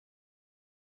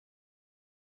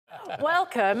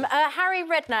Welcome. Harry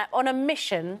Redknapp on a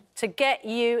mission to get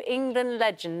you England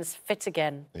legends fit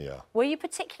again. Yeah. Were you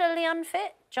particularly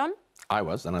unfit, John? I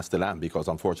was, and I still am, because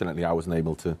unfortunately I wasn't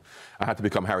able to... I had to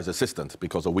become Harry's assistant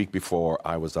because a week before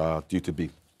I was due to be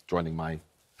joining my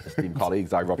esteemed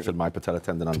colleagues, I ruptured my patella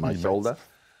tendon on my shoulder.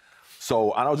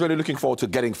 So, and I was really looking forward to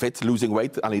getting fit, losing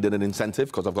weight. I needed an incentive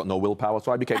because I've got no willpower.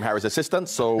 So I became Harry's assistant.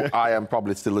 So I am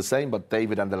probably still the same, but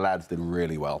David and the lads did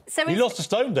really well. So you lost a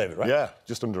stone, David, right? Yeah,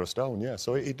 just under a stone, yeah.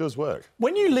 So it does work.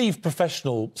 When you leave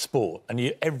professional sport and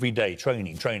you're every day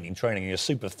training, and you're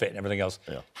super fit and everything else,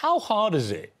 how hard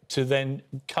is it to then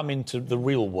come into the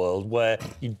real world where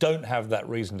you don't have that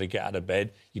reason to get out of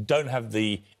bed, you don't have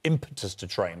the impetus to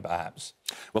train, perhaps?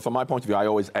 Well, from my point of view, I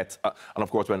always ate, and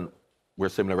of course, when we're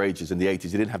similar ages in the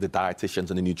 80s, you didn't have the dietitians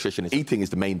and the nutritionists. Eating is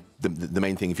the main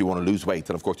thing if you want to lose weight,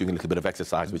 and of course doing a little bit of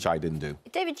exercise, which I didn't do.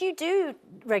 David, you do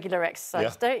regular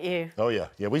exercise, don't you? Oh, yeah.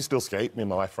 Yeah, we still skate. Me and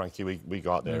my wife, Frankie, we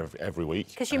go out there every week.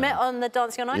 Because you met on the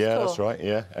Dancing on Ice tour. Yeah, that's right,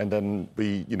 yeah. And then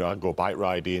we, you know, I go bike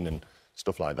riding and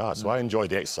stuff like that. So I enjoy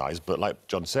the exercise, but like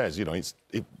John says, you know,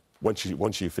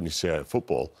 once you finish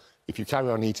football, if you carry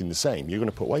on eating the same, you're going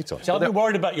to put weight on. So I've been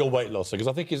worried about your weight loss because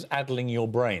I think it's addling your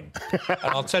brain. And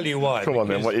I'll tell you why. Come on,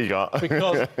 then, what you got?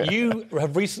 Because you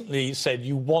have recently said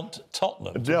you want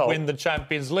Tottenham to win the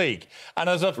Champions League. And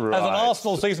as an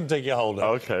Arsenal season ticket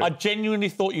holder, I genuinely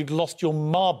thought you'd lost your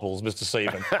marbles, Mr.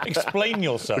 Seaman. Explain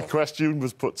yourself. The question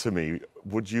was put to me,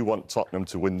 would you want Tottenham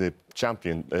to win the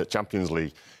Champions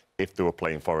League if they were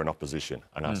playing foreign opposition?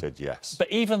 And I said yes.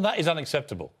 But even that is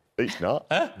unacceptable. It's not.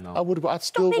 Huh? No. I'd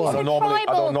still want. I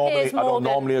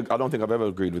don't think I've ever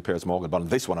agreed with Piers Morgan, but on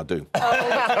this one I do.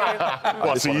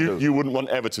 Well, so you wouldn't want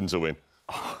Everton to win?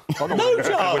 No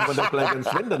chance. When they play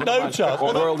against Swindon. No chance. The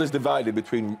world is divided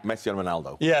between Messi and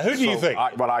Ronaldo. Yeah, who do you think?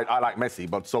 I like Messi,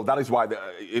 but so that is why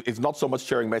it's not so much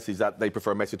cheering Messi that they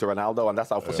prefer Messi to Ronaldo, and that's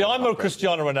how. See, I'm a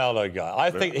Cristiano Ronaldo guy. I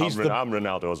think I'm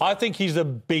Ronaldo as well. I think he's a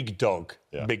big dog.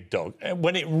 Yeah. Big dog. And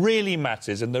when it really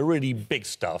matters and the really big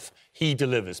stuff, he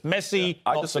delivers. Messi,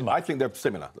 not so much. I think they're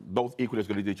similar. Both equally as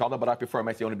good as each other, but I prefer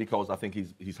Messi only because I think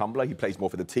he's humbler. He plays more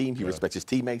for the team. He respects his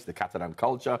teammates, the Catalan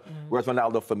culture. Whereas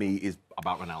Ronaldo, for me, is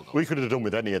about Ronaldo. We could have done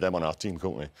with any of them on our team,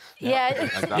 couldn't we?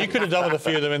 Yeah. You could have done with a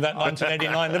few of them in that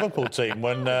 1989 Liverpool team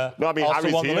when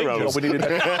Arsenal won the league.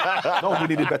 No, we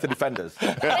needed better defenders.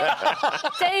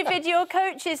 David, your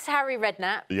coach is Harry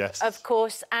Redknapp. Yes. Of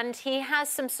course, and he has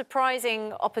some surprising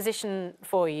opposition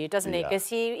for you, doesn't he? Because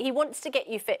he wants to get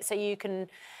you fit so you can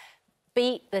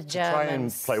beat the Germans. Try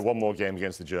and play one more game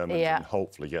against the Germans and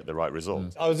hopefully get the right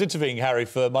result. I was interviewing Harry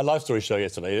for my Life Story show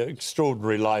yesterday.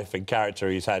 Extraordinary life and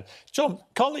character he's had. John,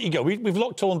 can't let you go. We've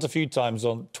locked horns a few times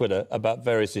on Twitter about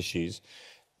various issues.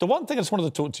 The one thing I just wanted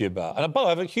to talk to you about, and by the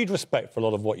way, I have a huge respect for a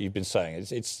lot of what you've been saying.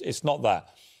 It's not that.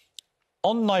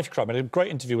 On knife crime, I had a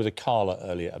great interview with a Carla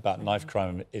earlier about knife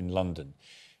crime in London,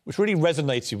 which really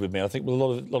resonated with me, I think, with a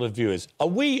lot of viewers. Are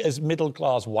we, as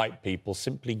middle-class white people,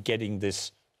 simply getting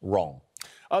this wrong?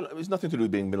 It's nothing to do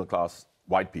with being middle-class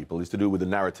white people. It's to do with the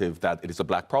narrative that it is a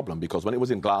black problem, because when it was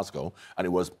in Glasgow and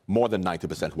it was more than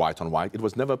 90% white on white, it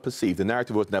was never perceived. The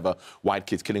narrative was never white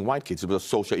kids killing white kids. It was a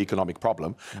socio-economic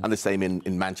problem, and the same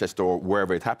in Manchester or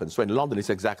wherever it happens. So in London, it's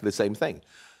exactly the same thing.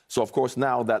 So, of course,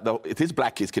 now that it is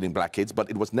black kids killing black kids, but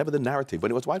it was never the narrative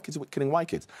when it was white kids killing white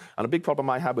kids. And a big problem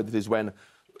I have with it is when,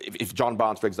 if John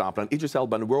Barnes, for example, and Idris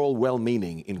Elba, we're all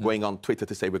well-meaning in going on Twitter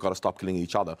to say we've got to stop killing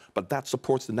each other, but that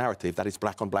supports the narrative that is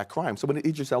black-on-black crime. So when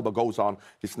Idris Elba goes on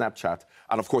his Snapchat,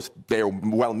 and, of course, they're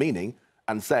well-meaning,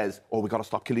 and says, oh, we've got to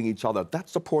stop killing each other, that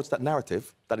supports that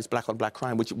narrative that is black-on-black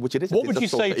crime, which it isn't. What would you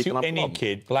say to any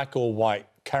kid, black or white,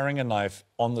 carrying a knife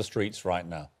on the streets right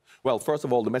now? Well, first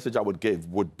of all, the message I would give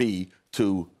would be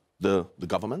to the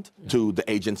government, to the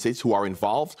agencies who are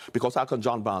involved, because how can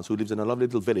John Barnes, who lives in a lovely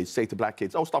little village, say to black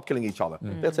kids, oh, stop killing each other?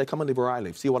 They'll say, come and live where I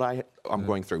live, see what I'm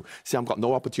going through. See, I've got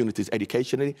no opportunities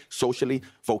educationally, socially,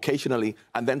 vocationally,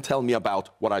 and then tell me about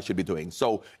what I should be doing.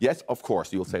 So, yes, of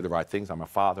course, you'll say the right things. I'm a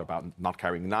father about not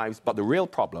carrying knives, but the real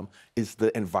problem is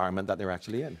the environment that they're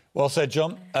actually in. Well said,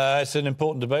 John. It's an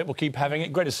important debate. We'll keep having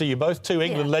it. Great to see you both. Two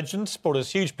England legends. Brought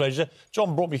us huge pleasure.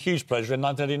 John brought me huge pleasure in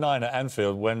 1989 at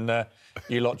Anfield when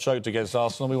you lot choked against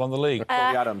Arsenal and we won the league.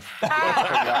 Adams.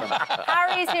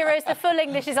 Harry's Heroes, the full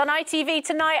English, is on ITV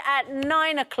tonight at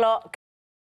 9 o'clock.